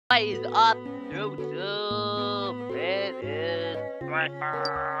What is up, YouTube? It is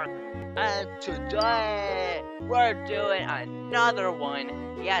Swiper, and today we're doing another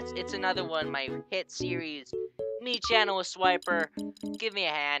one. Yes, it's another one. My hit series, Me Channel with Swiper. Give me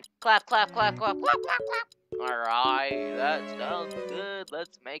a hand. Clap, clap, clap, clap, clap, clap, clap. All right, that sounds good.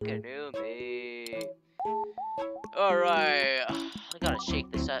 Let's make a new me. All right, I gotta shake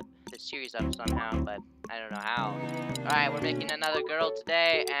this series up somehow, but I don't know how. Alright, we're making another girl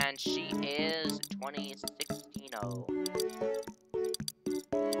today, and she is 2016.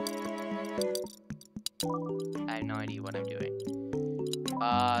 I have no idea what I'm doing.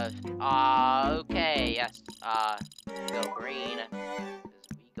 Okay, yes, go green.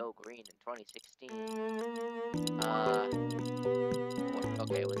 We go green in 2016.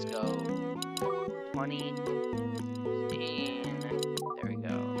 Okay, let's go 2016. There we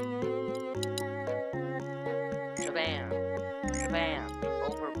go. Shabam. Shabam.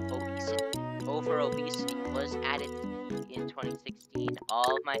 Over obesity was at its peak in 2016.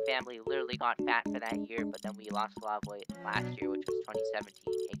 All of my family literally got fat for that year, but then we lost a lot of weight last year, which was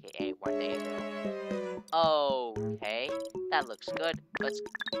 2017, aka 1 day ago. Okay, that looks good. Let's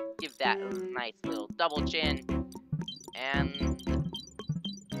give that a nice little double chin. And,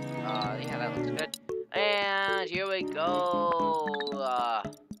 yeah, that looks good. And here we go.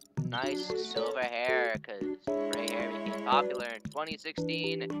 Nice silver hair, because gray hair became popular in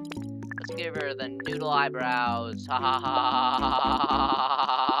 2016. Let's give her the noodle eyebrows. Ha ha ha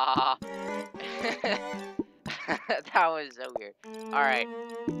ha ha. That was so weird. Alright.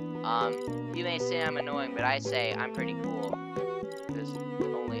 You may say I'm annoying, but I say I'm pretty cool. Because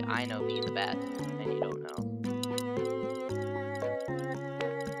only I know me the best, and you don't know.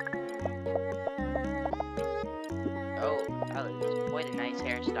 Oh, that was quite a nice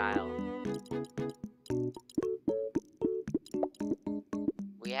hairstyle.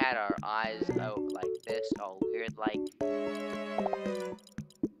 We had our eyes out like this, all weird like.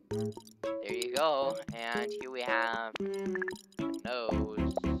 There you go. And here we have the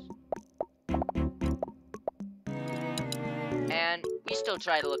nose. And we still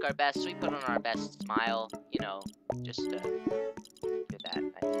try to look our best, so we put on our best smile, you know, just to give that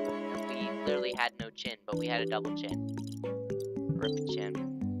nice look. We literally had no chin, but we had a double chin. Rip chin.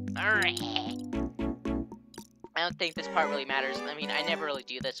 Alright. I don't think this part really matters. I mean, I never really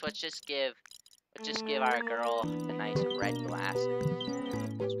do this. Let's just give our girl the nice red glasses.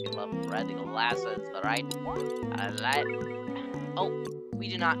 We love red glasses, alright? Alright. Oh, we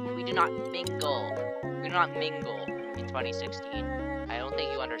do not mingle. We do not mingle in 2016. I don't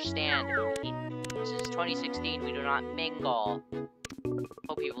think you understand. This is 2016. We do not mingle.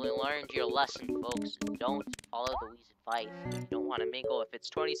 Hope you've learned your lesson, folks. Don't follow the Wee's advice. You don't want to mingle if it's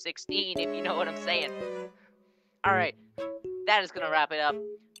 2016, if you know what I'm saying. Alright, that is gonna wrap it up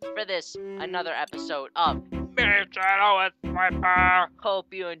for this, another episode of Me Channel with Swiper.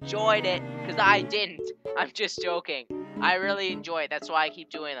 Hope you enjoyed it, because I didn't. I'm just joking. I really enjoy it, that's why I keep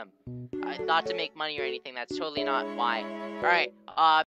doing them. Not to make money or anything, that's totally not why. Alright,